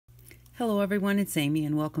Hello everyone, it's Amy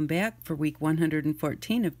and welcome back for week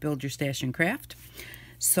 114 of Build Your Stash and Craft.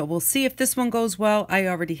 So we'll see if this one goes well. I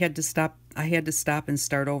already had to stop. I had to stop and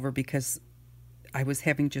start over because I was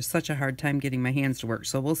having just such a hard time getting my hands to work.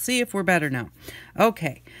 So we'll see if we're better now.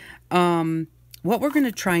 Okay, what we're going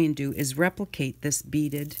to try and do is replicate this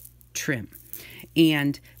beaded trim.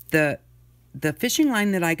 And the fishing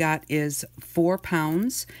line that I got is 4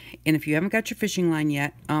 pounds. And if you haven't got your fishing line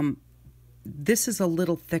yet, this is a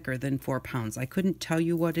little thicker than 4 pounds. I couldn't tell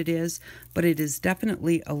you what it is, but it is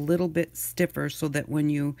definitely a little bit stiffer so that when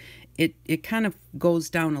you, it kind of goes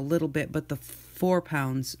down a little bit, but the 4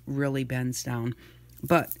 pounds really bends down.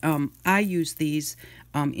 But I use these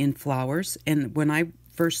in flowers, and when I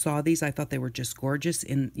first saw these, I thought they were just gorgeous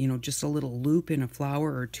in, just a little loop in a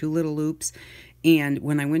flower or 2 little loops. And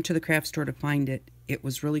when I went to the craft store to find it, it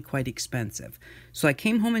was really quite expensive. So I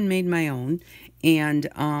came home and made my own, and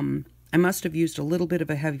I must have used a little bit of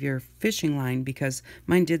a heavier fishing line because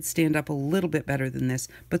mine did stand up a little bit better than this,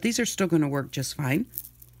 but these are still going to work just fine.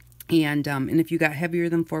 And if you got heavier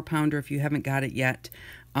than 4 pound, or if you haven't got it yet,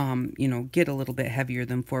 get a little bit heavier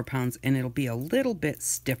than 4 pounds and it'll be a little bit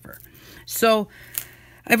stiffer. So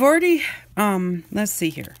I've already, let's see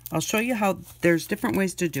here. I'll show you how there's different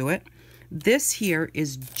ways to do it. This here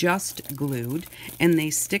is just glued and they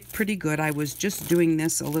stick pretty good. I was just doing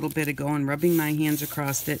this a little bit ago and rubbing my hands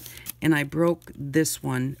across it, and I broke this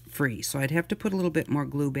one free. So I'd have to put a little bit more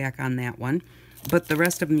glue back on that one. But the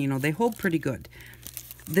rest of them, they hold pretty good.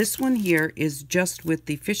 This one here is just with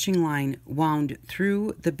the fishing line wound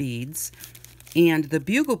through the beads. And the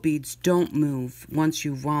bugle beads don't move once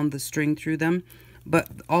you've wound the string through them. But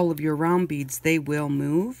all of your round beads, they will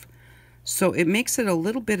move. So it makes it a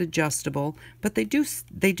little bit adjustable, but they do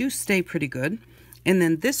stay pretty good. And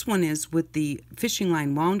then this one is with the fishing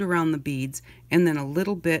line wound around the beads and then a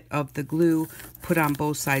little bit of the glue put on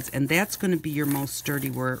both sides, and that's going to be your most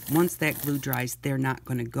sturdy, where once that glue dries, they're not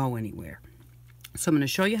going to go anywhere. So I'm going to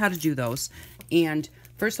show you how to do those. And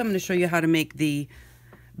first I'm going to show you how to make the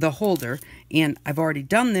holder, and I've already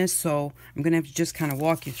done this, so I'm going to have to just kind of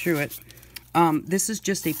walk you through it. This is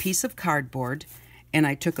just a piece of cardboard, and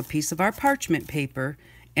I took a piece of our parchment paper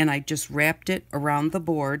and I just wrapped it around the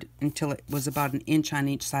board until it was about 1 inch on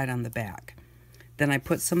each side on the back. Then I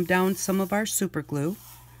put some of our super glue,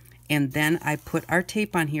 and then I put our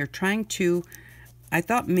tape on here, trying to, I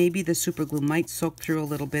thought maybe the super glue might soak through a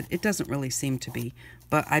little bit. It doesn't really seem to be,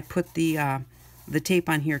 but I put the tape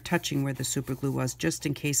on here touching where the super glue was, just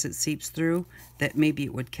in case it seeps through, that maybe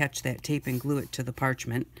it would catch that tape and glue it to the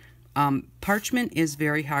parchment. Parchment is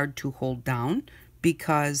very hard to hold down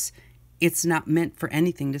because it's not meant for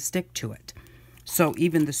anything to stick to it. So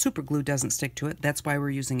even the super glue doesn't stick to it. That's why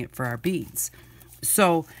we're using it for our beads.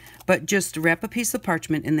 So, but just wrap a piece of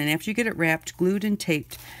parchment, and then after you get it wrapped, glued and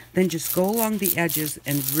taped, then just go along the edges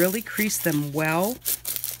and really crease them well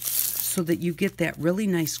so that you get that really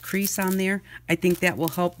nice crease on there. I think that will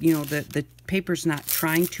help, the paper's not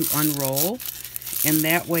trying to unroll, and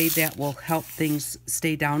that way that will help things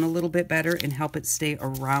stay down a little bit better and help it stay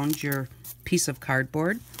around your piece of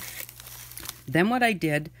cardboard. Then what I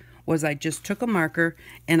did was I just took a marker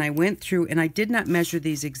and I went through, and I did not measure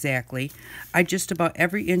these exactly. I just, about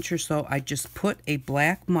every inch or so, I just put a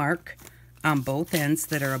black mark on both ends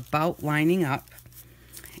that are about lining up,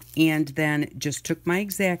 and then just took my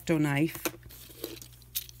X-Acto knife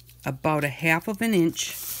about 1/2 of an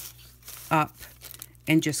inch up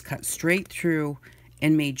and just cut straight through,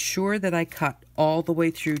 and made sure that I cut all the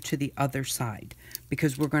way through to the other side,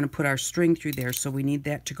 because we're going to put our string through there, so we need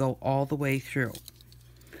that to go all the way through.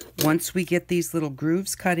 Once we get these little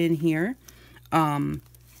grooves cut in here,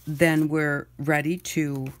 then we're ready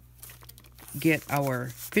to get our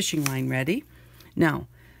fishing line ready. Now,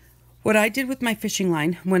 what I did with my fishing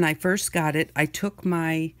line, when I first got it, I took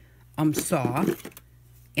my saw,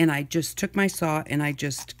 and I just took my saw and I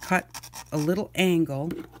just cut a little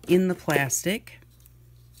angle in the plastic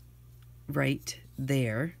right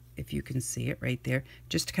there, if you can see it right there,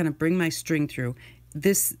 just to kind of bring my string through.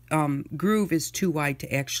 This groove is too wide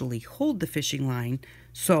to actually hold the fishing line,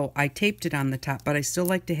 so I taped it on the top, but I still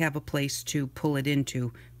like to have a place to pull it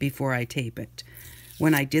into before I tape it.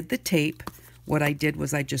 When I did the tape, what I did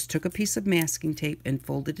was I just took a piece of masking tape and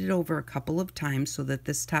folded it over a couple of times so that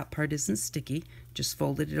this top part isn't sticky. Just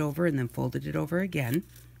folded it over and then folded it over again.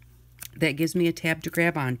 That gives me a tab to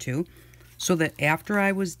grab onto, so that after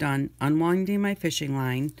I was done unwinding my fishing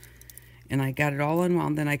line and I got it all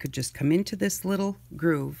unwound, then I could just come into this little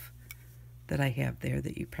groove that I have there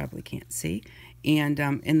that you probably can't see, and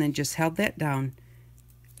then just held that down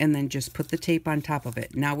and then just put the tape on top of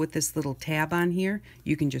it. Now with this little tab on here,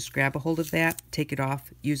 you can just grab a hold of that, take it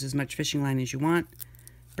off, use as much fishing line as you want,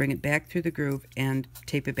 bring it back through the groove, and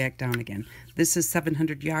tape it back down again. This is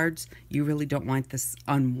 700 yards. You really don't want this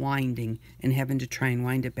unwinding and having to try and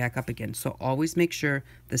wind it back up again. So always make sure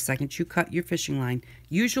the second you cut your fishing line,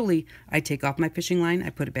 usually I take off my fishing line, I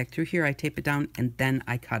put it back through here, I tape it down, and then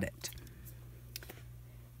I cut it.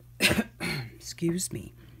 Excuse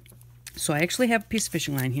me. So I actually have a piece of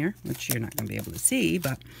fishing line here, which you're not going to be able to see,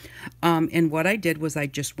 but and what I did was I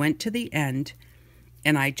just went to the end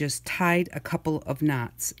and I just tied a couple of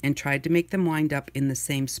knots and tried to make them wind up in the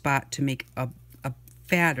same spot to make a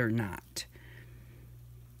fatter knot.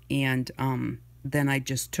 And then I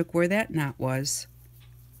just took where that knot was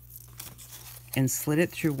and slid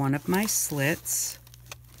it through one of my slits,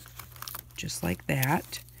 just like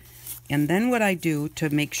that. And then what I do to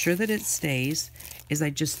make sure that it stays is I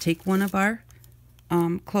just take one of our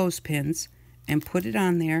clothespins and put it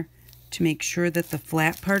on there to make sure that the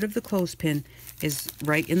flat part of the clothespin is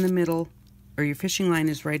right in the middle, or your fishing line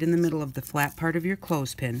is right in the middle of the flat part of your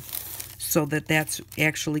clothespin, so that that's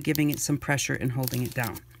actually giving it some pressure and holding it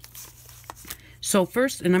down. So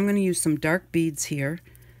first, and I'm going to use some dark beads here,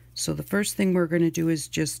 so the first thing we're going to do is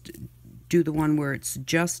just do the one where it's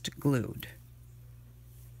just glued.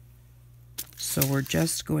 So we're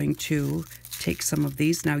just going to take some of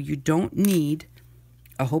these. Now you don't need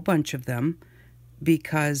a whole bunch of them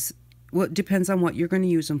because, well, it depends on what you're going to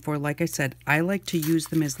use them for. Like I said, I like to use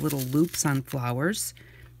them as little loops on flowers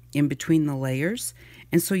in between the layers.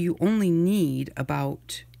 And so you only need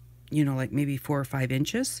about, you know, like maybe 4 or 5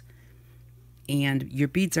 inches. And your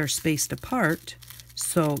beads are spaced apart,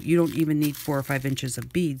 so you don't even need 4 or 5 inches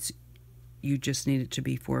of beads. You just need it to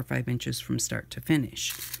be 4 or 5 inches from start to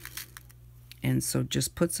finish. And so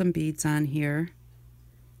just put some beads on here.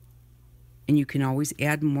 And you can always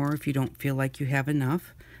add more if you don't feel like you have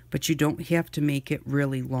enough, but you don't have to make it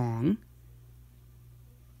really long.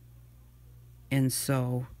 And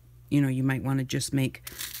so, you know, you might want to just make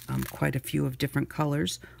quite a few of different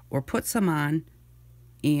colors, or put some on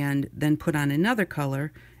and then put on another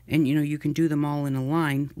color, and you know, you can do them all in a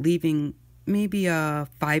line, leaving maybe a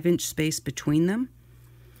 5-inch space between them,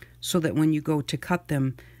 so that when you go to cut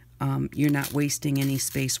them, you're not wasting any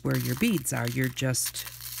space where your beads are. You're just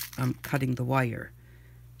cutting the wire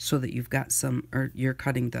so that you've got some, or you're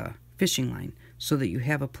cutting the fishing line so that you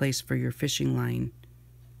have a place for your fishing line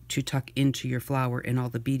to tuck into your flower, and all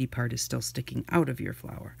the beady part is still sticking out of your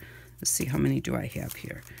flower. Let's see, how many do I have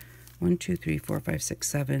here? 1, 2, 3, 4, 5, 6,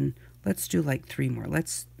 7. Let's do like 3 more.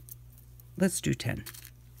 Let's do 10.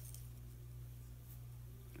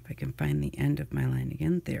 If I can find the end of my line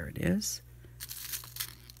again, there it is.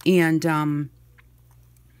 And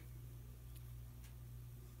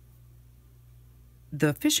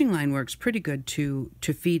the fishing line works pretty good to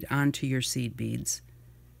feed onto your seed beads,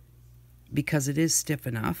 because it is stiff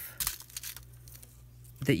enough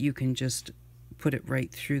that you can just put it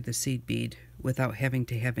right through the seed bead without having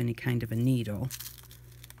to have any kind of a needle.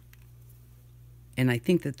 And I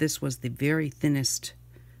think that this was the very thinnest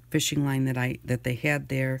fishing line that they had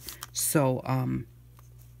there. So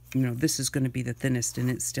you know, this is going to be the thinnest, and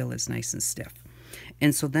it still is nice and stiff.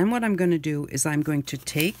 And so then what I'm going to do is I'm going to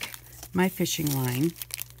take my fishing line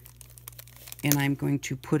and I'm going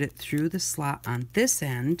to put it through the slot on this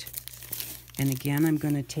end. And again, I'm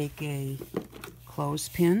going to take a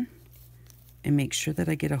clothespin and make sure that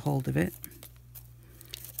I get a hold of it,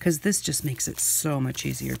 because this just makes it so much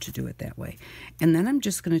easier to do it that way. And then I'm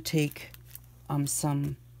just going to take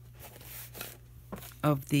some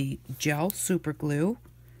of the gel super glue.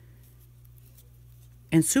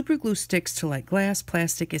 And super glue sticks to like glass,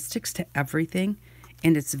 plastic, it sticks to everything,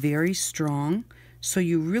 and it's very strong. So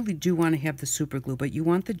you really do want to have the super glue, but you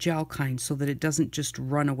want the gel kind so that it doesn't just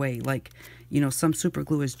run away. Like, you know, some super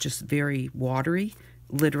glue is just very watery,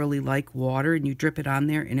 literally like water, and you drip it on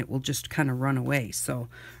there and it will just kind of run away, so,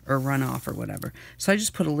 or run off or whatever. So I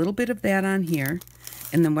just put a little bit of that on here,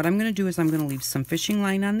 and then what I'm going to do is I'm going to leave some fishing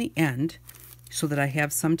line on the end so that I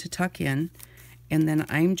have some to tuck in. And then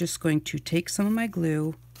I'm just going to take some of my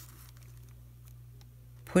glue,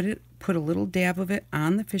 put a little dab of it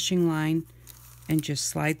on the fishing line, and just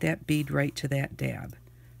slide that bead right to that dab.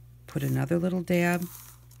 Put another little dab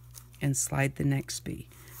and slide the next bead.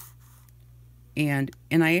 And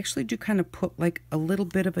I actually do kind of put like a little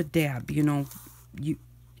bit of a dab, you know,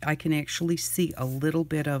 I can actually see a little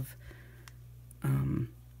bit of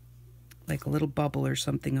like a little bubble or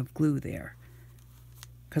something of glue there,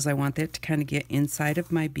 because I want that to kind of get inside of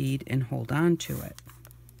my bead and hold on to it.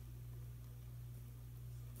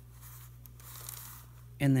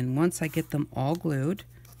 And then once I get them all glued,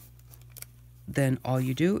 then all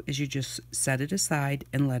you do is you just set it aside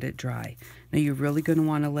and let it dry. Now you're really going to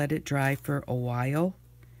want to let it dry for a while.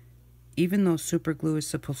 Even though super glue is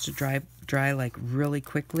supposed to dry like really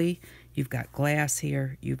quickly, you've got glass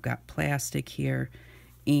here, you've got plastic here,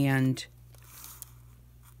 and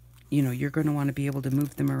you know, you're going to want to be able to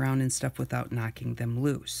move them around and stuff without knocking them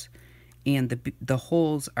loose. And the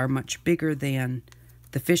holes are much bigger than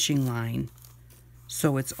the fishing line,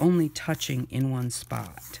 so it's only touching in one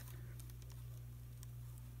spot.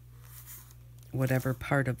 Whatever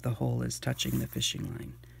part of the hole is touching the fishing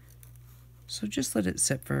line. So just let it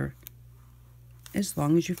sit for as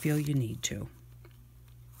long as you feel you need to.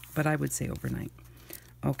 But I would say overnight.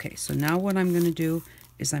 Okay, so now what I'm going to do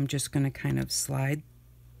is I'm just going to kind of slide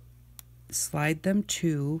them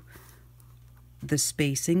to the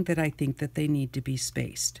spacing that I think that they need to be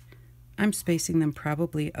spaced. I'm spacing them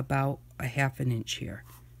probably about a ½ inch here.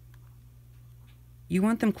 You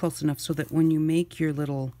want them close enough so that when you make your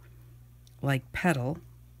little like petal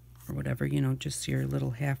or whatever, you know, just your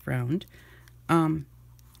little half round,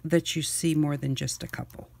 that you see more than just a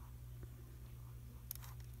couple.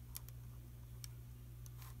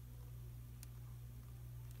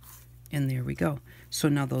 And there we go. So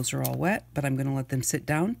now those are all wet, but I'm going to let them sit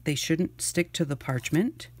down. They shouldn't stick to the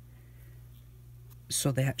parchment,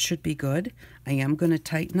 so that should be good. I am going to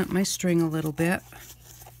tighten up my string a little bit,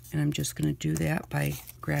 and I'm just going to do that by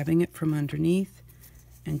grabbing it from underneath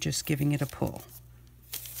and just giving it a pull.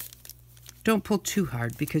 Don't pull too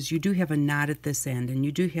hard because you do have a knot at this end and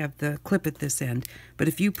you do have the clip at this end, but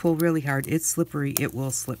if you pull really hard, it's slippery, it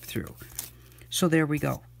will slip through. So there we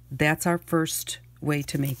go. That's our first way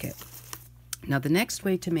to make it. Now the next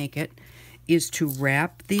way to make it is to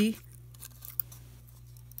wrap the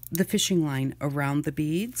fishing line around the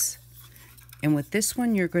beads. And with this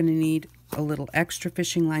one, you're going to need a little extra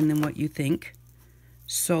fishing line than what you think,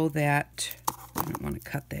 so that, I don't want to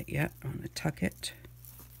cut that yet, I want to tuck it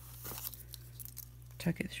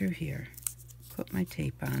through here, put my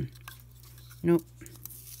tape on, nope,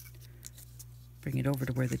 bring it over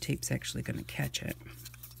to where the tape's actually going to catch it,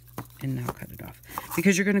 and now cut it off.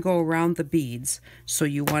 Because you're going to go around the beads, so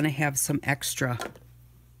you want to have some extra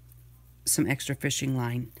fishing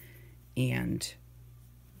line, and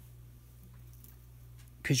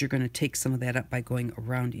because you're going to take some of that up by going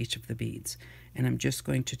around each of the beads. And I'm just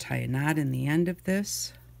going to tie a knot in the end of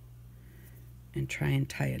this and try and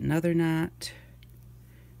tie another knot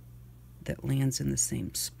that lands in the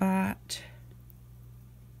same spot.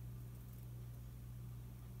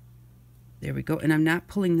 There we go. And I'm not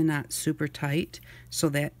pulling the knot super tight, so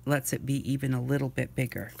that lets it be even a little bit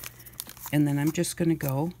bigger. And then I'm just going to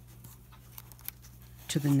go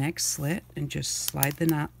to the next slit and just slide the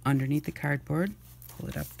knot underneath the cardboard. Pull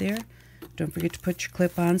it up there. Don't forget to put your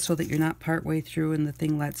clip on so that you're not part way through and the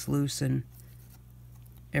thing lets loose and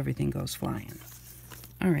everything goes flying.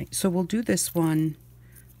 All right, so we'll do this one.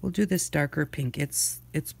 We'll do this darker pink. It's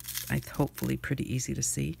hopefully pretty easy to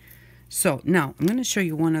see. So now I'm going to show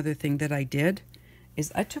you one other thing that I did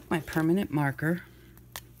is I took my permanent marker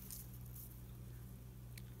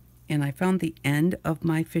and I found the end of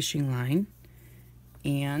my fishing line,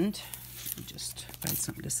 and let me just find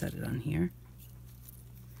something to set it on here.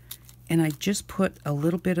 And I just put a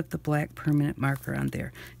little bit of the black permanent marker on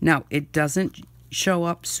there. Now, it doesn't show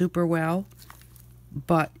up super well,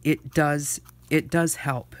 but it does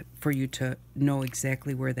help for you to know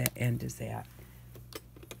exactly where that end is at.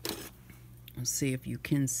 Let's see if you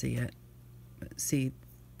can see it. But see,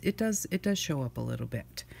 it does show up a little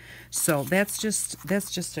bit. So that's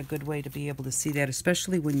just a good way to be able to see that,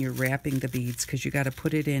 especially when you're wrapping the beads, because you got to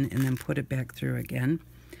put it in and then put it back through again.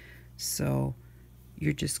 So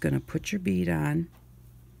you're just going to put your bead on.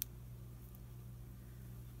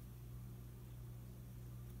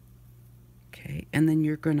 Okay, and then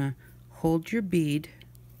you're going to hold your bead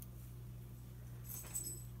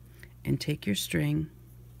and take your string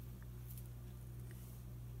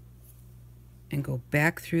and go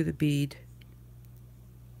back through the bead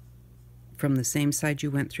from the same side you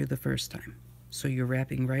went through the first time. So you're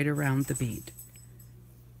wrapping right around the bead.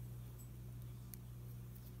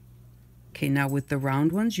 Okay, now with the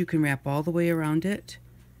round ones, you can wrap all the way around it,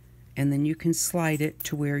 and then you can slide it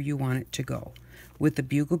to where you want it to go. With the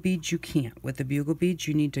bugle beads, you can't. With the bugle beads,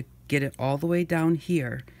 you need to get it all the way down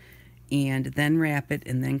here and then wrap it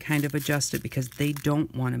and then kind of adjust it, because they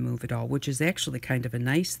don't want to move at all, which is actually kind of a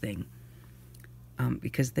nice thing,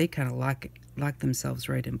 because they kind of lock themselves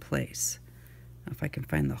right in place. Now, if I can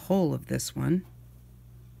find the hole of this one.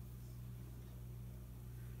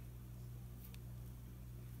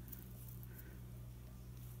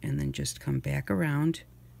 And then just come back around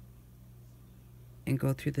and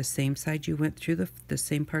go through the same side you went through, the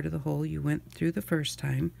same part of the hole you went through the first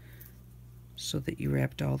time, so that you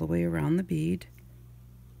wrapped all the way around the bead.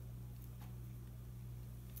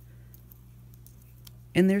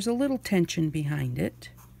 And there's a little tension behind it.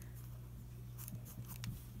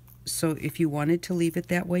 So if you wanted to leave it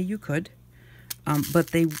that way, you could.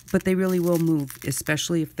 But they really will move,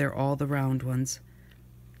 especially if they're all the round ones.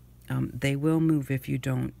 They will move if you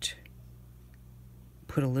don't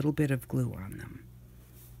put a little bit of glue on them.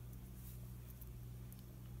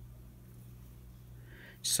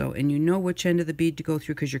 So, and you know which end of the bead to go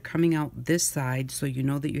through because you're coming out this side, so you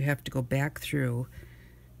know that you have to go back through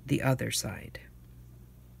the other side.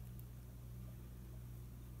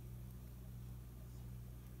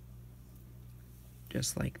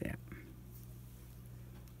 Just like that.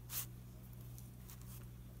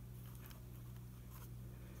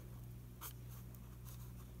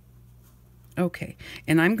 Okay,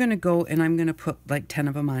 and I'm going to go and I'm going to put like 10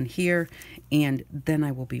 of them on here, and then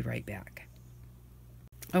I will be right back.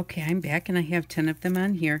 Okay, I'm back and I have 10 of them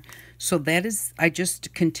on here. So that is, I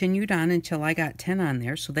just continued on until I got 10 on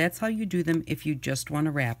there. So that's how you do them if you just want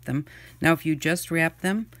to wrap them. Now if you just wrap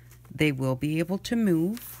them, they will be able to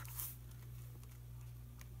move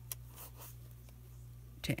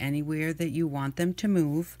to anywhere that you want them to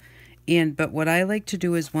move. But what I like to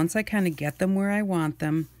do is once I kind of get them where I want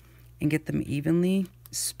them and get them evenly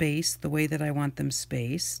spaced the way that I want them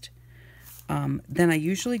spaced, then I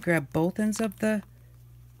usually grab both ends of the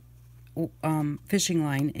fishing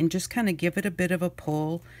line and just kind of give it a bit of a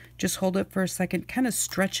pull. Just hold it for a second, kind of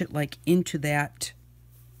stretch it like into that,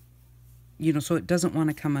 you know, so it doesn't want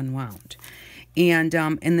to come unwound. And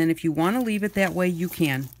then if you want to leave it that way, you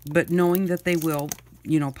can, but knowing that they will,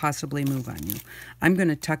 you know, possibly move on you. I'm going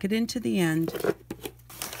to tuck it into the end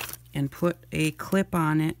and put a clip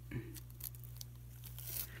on it.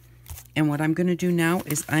 And what I'm going to do now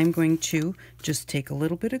is I'm going to just take a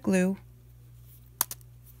little bit of glue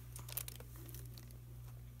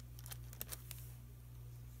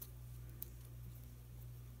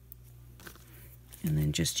and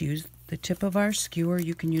then just use the tip of our skewer.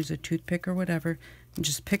 You can use a toothpick or whatever, and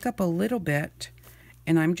just pick up a little bit,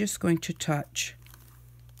 and I'm just going to touch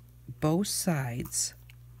both sides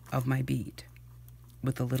of my bead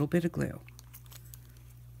with a little bit of glue.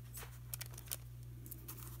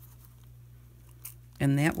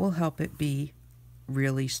 And that will help it be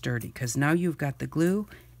really sturdy, because now you've got the glue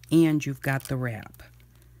and you've got the wrap.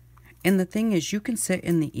 And the thing is, you can sit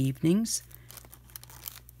in the evenings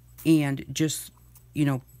and just, you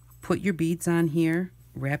know, put your beads on here,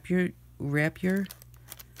 wrap your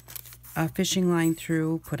fishing line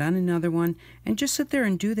through, put on another one, and just sit there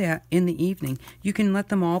and do that in the evening. You can let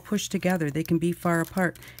them all push together. They can be far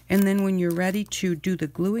apart. And then when you're ready to do the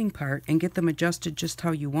gluing part and get them adjusted just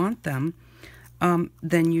how you want them,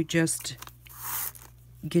 then you just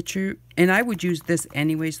get your, and I would use this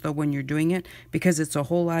anyways though when you're doing it, because it's a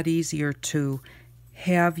whole lot easier to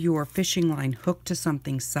have your fishing line hooked to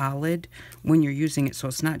something solid when you're using it, so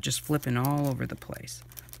it's not just flipping all over the place.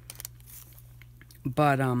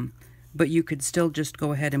 But you could still just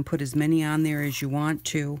go ahead and put as many on there as you want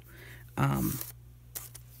to.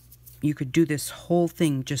 You could do this whole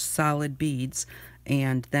thing just solid beads,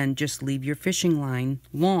 and then just leave your fishing line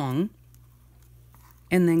long,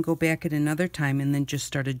 and then go back at another time and then just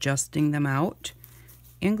start adjusting them out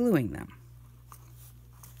and gluing them.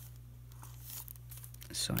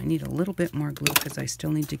 So I need a little bit more glue because I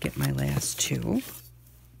still need to get my last two.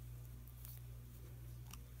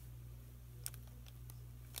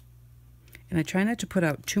 And I try not to put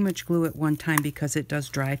out too much glue at one time because it does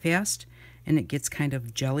dry fast and it gets kind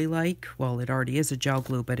of jelly-like. Well, it already is a gel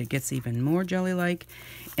glue, but it gets even more jelly-like.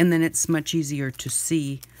 And then it's much easier to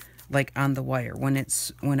see, like on the wire. When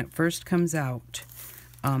it first comes out,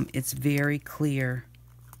 it's very clear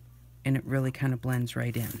and it really kind of blends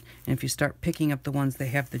right in. And if you start picking up the ones that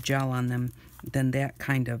have the gel on them, then that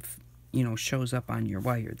kind of, you know, shows up on your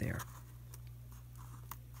wire there.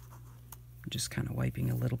 Just kind of wiping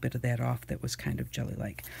a little bit of that off that was kind of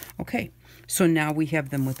jelly-like. Okay, so now we have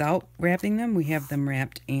them without wrapping them, we have them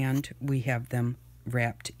wrapped, and we have them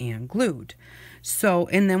wrapped and glued. So,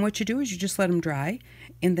 and then what you do is you just let them dry,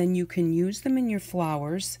 and then you can use them in your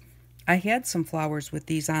flowers. I had some flowers with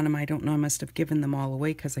these on them. I don't know, I must have given them all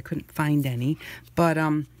away because I couldn't find any. But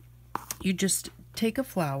you just take a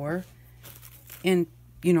flower, and,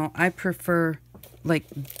 you know, I prefer like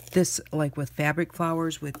this, like with fabric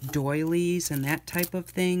flowers with doilies and that type of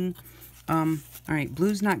thing. All right,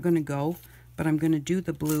 blue's not going to go, but I'm going to do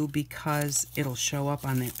the blue because it'll show up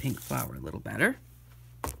on that pink flower a little better.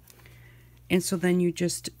 And so then you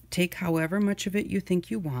just take however much of it you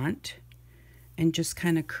think you want, and just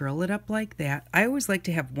kind of curl it up like that. I always like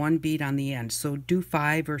to have one bead on the end, so do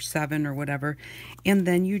 5 or 7 or whatever, and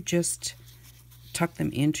then you just tuck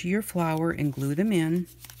them into your flower and glue them in,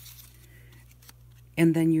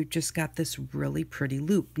 and then you just got this really pretty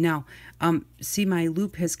loop. Now, see, my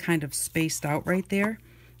loop has kind of spaced out right there,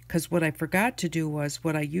 because what I forgot to do was,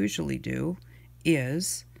 what I usually do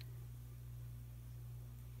is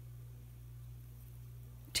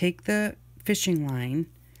take the fishing line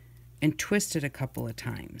and twist it a couple of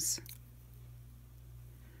times,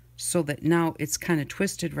 so that now it's kind of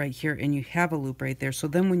twisted right here and you have a loop right there. So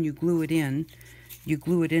then when you glue it in, you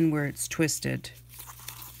glue it in where it's twisted,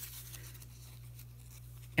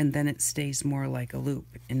 and then it stays more like a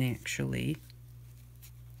loop. And actually,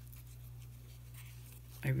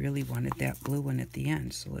 I really wanted that blue one at the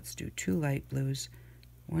end, so let's do 2 light blues,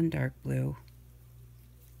 1 dark blue,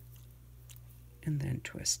 and then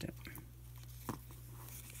twist it.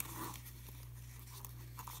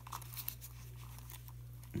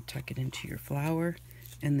 And tuck it into your flower,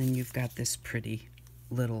 and then you've got this pretty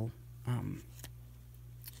little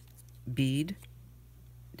bead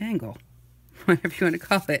dangle, whatever you want to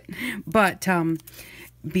call it, but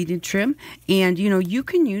beaded trim. And you know, you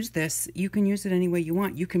can use this, you can use it any way you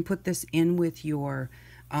want. You can put this in with your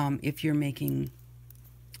if you're making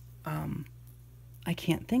I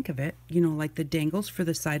can't think of it, you know, like the dangles for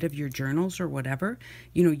the side of your journals or whatever,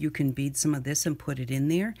 you know, you can bead some of this and put it in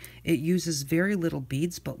there. It uses very little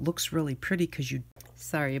beads, but looks really pretty because you,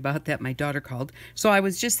 sorry about that, my daughter called. So I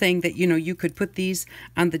was just saying that, you know, you could put these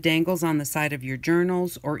on the dangles on the side of your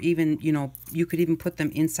journals, or even, you know, you could even put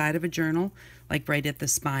them inside of a journal, like right at the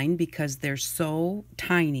spine, because they're so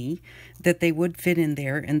tiny that they would fit in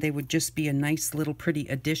there and they would just be a nice little pretty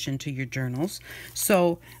addition to your journals.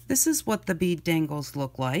 So this is what the bead dangles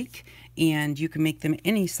look like, and you can make them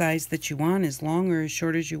any size that you want, as long or as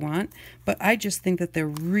short as you want. But I just think that they're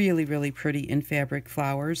really, really pretty in fabric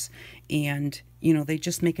flowers, and you know, they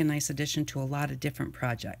just make a nice addition to a lot of different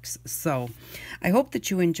projects. So I hope that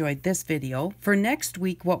you enjoyed this video. For next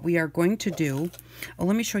week, what we are going to do, oh,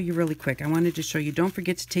 let me show you really quick. I wanted to show you, don't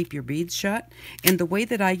forget to tape your beads shut. And the way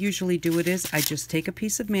that I usually do it is I just take a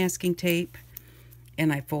piece of masking tape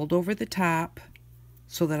and I fold over the top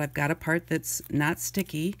so that I've got a part that's not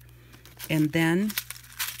sticky. And then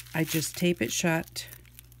I just tape it shut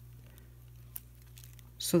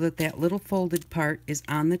so that that little folded part is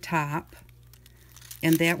on the top.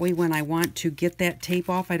 And that way, when I want to get that tape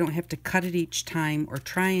off, I don't have to cut it each time or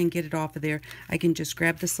try and get it off of there. I can just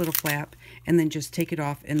grab this little flap and then just take it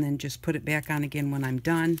off and then just put it back on again when I'm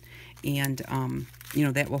done. And, you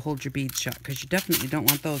know, that will hold your beads shut, because you definitely don't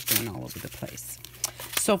want those going all over the place.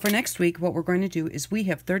 So for next week, what we're going to do is we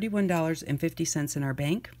have $31.50 in our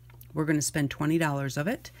bank. We're going to spend $20 of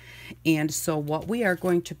it. And so what we are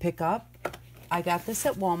going to pick up, I got this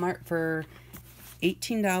at Walmart for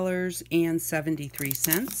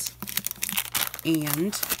 $18.73,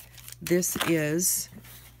 and this is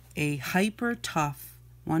a Hyper Tough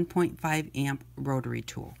 1.5 amp rotary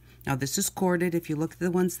tool. Now this is corded. If you look at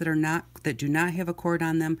the ones that do not have a cord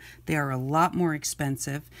on them, they are a lot more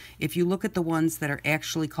expensive. If you look at the ones that are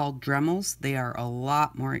actually called Dremels, they are a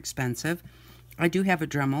lot more expensive. I do have a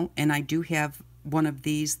Dremel, and I do have one of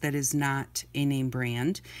these that is not a name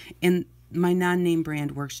brand, and my non-name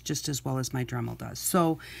brand works just as well as my Dremel does.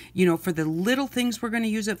 So, you know, for the little things we're going to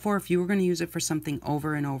use it for, if you were going to use it for something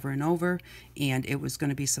over and over and over, and it was going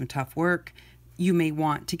to be some tough work, you may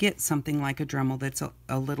want to get something like a Dremel that's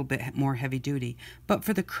a little bit more heavy duty. But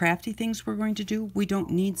for the crafty things we're going to do, we don't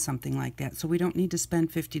need something like that. So we don't need to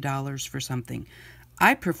spend $50 for something.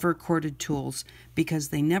 I prefer corded tools because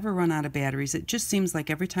they never run out of batteries. It just seems like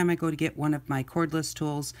every time I go to get one of my cordless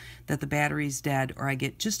tools that the battery's dead, or I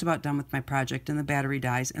get just about done with my project and the battery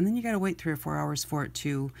dies, and then you got to wait 3 or 4 hours for it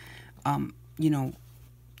to, you know,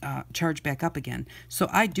 charge back up again. So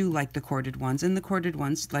I do like the corded ones, and the corded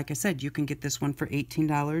ones, like I said, you can get this one for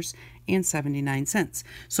 $18.79.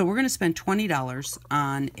 So we're going to spend $20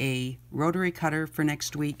 on a rotary cutter for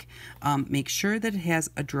next week. Make sure that it has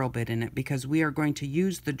a drill bit in it, because we are going to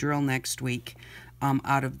use the drill next week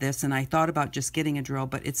out of this. And I thought about just getting a drill,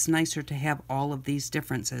 but it's nicer to have all of these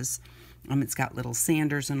differences. It's got little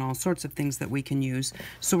sanders and all sorts of things that we can use.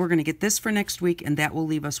 So we're going to get this for next week, and that will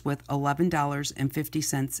leave us with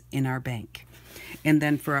 $11.50 in our bank. And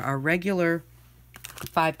then for our regular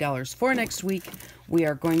 $5 for next week, we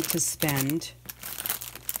are going to spend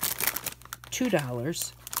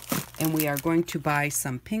 $2, and we are going to buy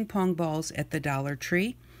some ping pong balls at the Dollar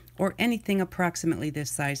Tree, or anything approximately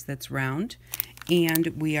this size that's round.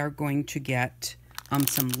 And we are going to get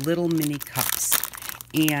some little mini cups.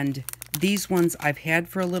 And These ones I've had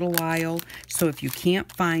for a little while, so if you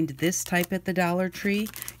can't find this type at the Dollar Tree,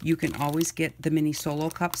 you can always get the mini solo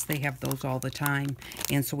cups. They have those all the time.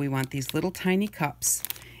 And so we want these little tiny cups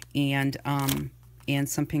and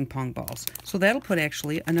some ping pong balls. So that'll put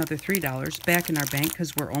actually another $3 back in our bank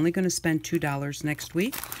because we're only going to spend $2 next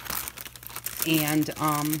week. And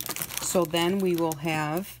so then we will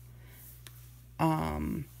have,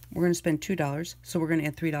 we're going to spend $2, so we're going to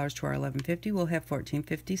add $3 to our $11.50. We'll have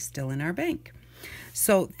 $14.50 still in our bank.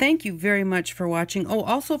 So thank you very much for watching. Oh,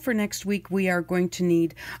 also for next week, we are going to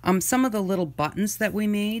need some of the little buttons that we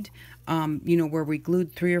made, you know, where we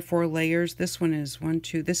glued 3 or 4 layers. This one is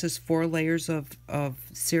this is 4 layers of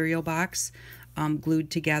cereal box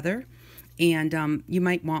glued together. And you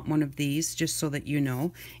might want one of these just so that you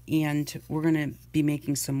know. And we're going to be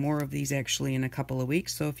making some more of these actually in a couple of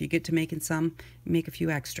weeks. So if you get to making some, make a few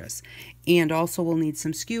extras. And also we'll need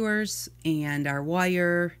some skewers and our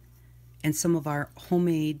wire and some of our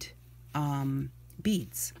homemade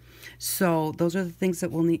beads. So those are the things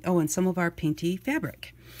that we'll need. Oh, and some of our painty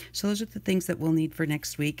fabric. So those are the things that we'll need for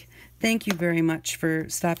next week. Thank you very much for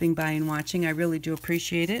stopping by and watching. I really do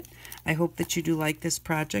appreciate it. I hope that you do like this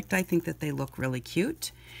project. I think that they look really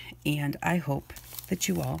cute. And I hope that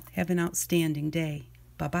you all have an outstanding day.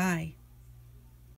 Bye-bye.